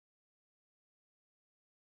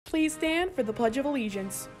Please stand for the Pledge of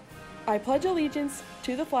Allegiance. I pledge allegiance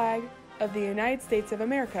to the flag of the United States of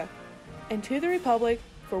America and to the republic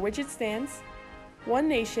for which it stands, one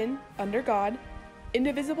nation, under God,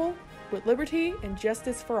 indivisible, with liberty and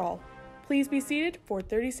justice for all. Please be seated for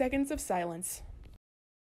 30 seconds of silence.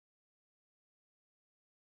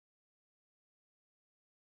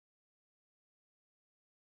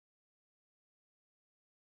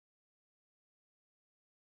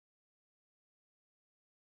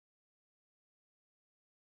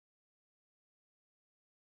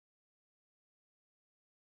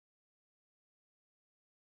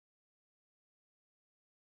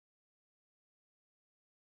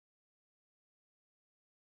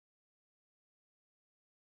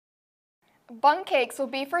 Bundt cakes will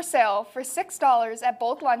be for sale for $6 at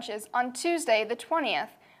bulk lunches on Tuesday the 20th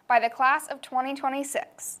by the class of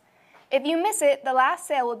 2026. If you miss it, the last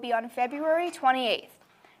sale will be on February 28th.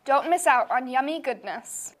 Don't miss out on yummy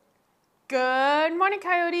goodness. Good morning,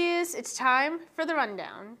 Coyotes. It's time for the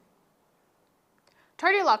rundown.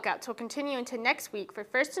 Tardy lockouts will continue into next week for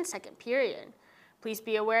first and second period. Please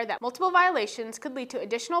be aware that multiple violations could lead to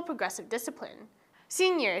additional progressive discipline.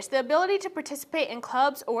 Seniors, the ability to participate in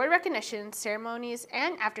clubs, award recognition, ceremonies,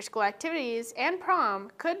 and after-school activities and prom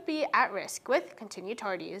could be at risk with continued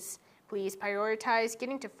tardies. Please prioritize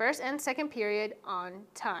getting to first and second period on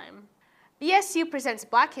time. BSU presents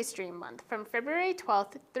Black History Month from February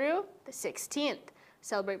 12th through the 16th.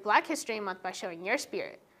 Celebrate Black History Month by showing your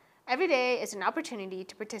spirit. Every day is an opportunity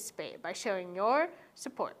to participate by showing your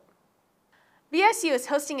support. BSU is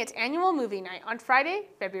hosting its annual movie night on Friday,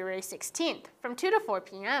 February 16th from 2 to 4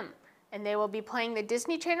 p.m. and they will be playing the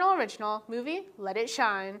Disney Channel original movie Let It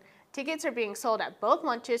Shine. Tickets are being sold at both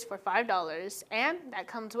lunches for $5 and that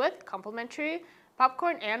comes with complimentary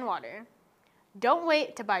popcorn and water. Don't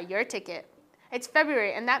wait to buy your ticket. It's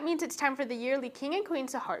February and that means it's time for the yearly King and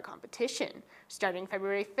Queens of Heart competition. Starting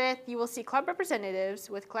February 5th, you will see club representatives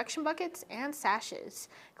with collection buckets and sashes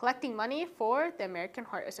collecting money for the American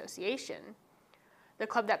Heart Association. The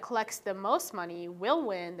club that collects the most money will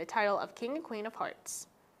win the title of King and Queen of Hearts.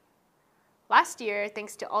 Last year,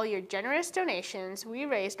 thanks to all your generous donations, we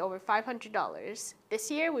raised over $500. This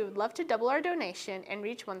year, we would love to double our donation and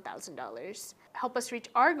reach $1,000. Help us reach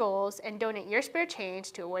our goals and donate your spare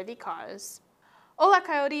change to a worthy cause. Hola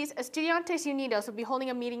Coyotes, Estudiantes Unidos will be holding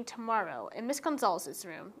a meeting tomorrow in Ms. Gonzalez's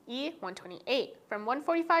room, E128, from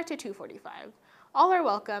 1:45 to 2:45. All are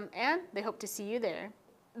welcome and they hope to see you there.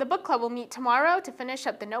 The book club will meet tomorrow to finish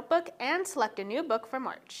up The Notebook and select a new book for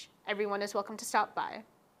March. Everyone is welcome to stop by.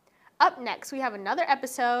 Up next, we have another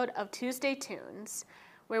episode of Tuesday Tunes,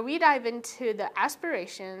 where we dive into the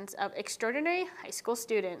aspirations of extraordinary high school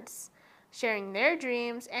students, sharing their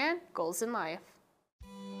dreams and goals in life.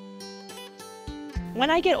 When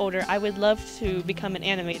I get older, I would love to become an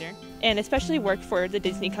animator, and especially work for the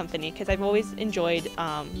Disney company, because I've always enjoyed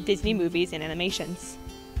Disney movies and animations.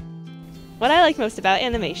 What I like most about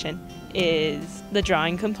animation is the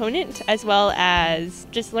drawing component, as well as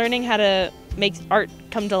just learning how to make art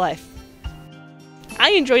come to life.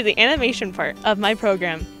 I enjoy the animation part of my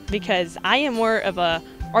program because I am more of an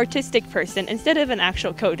artistic person instead of an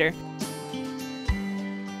actual coder.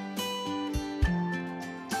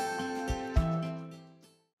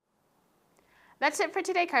 That's it for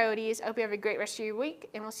today, Coyotes. I hope you have a great rest of your week,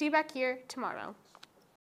 and we'll see you back here tomorrow.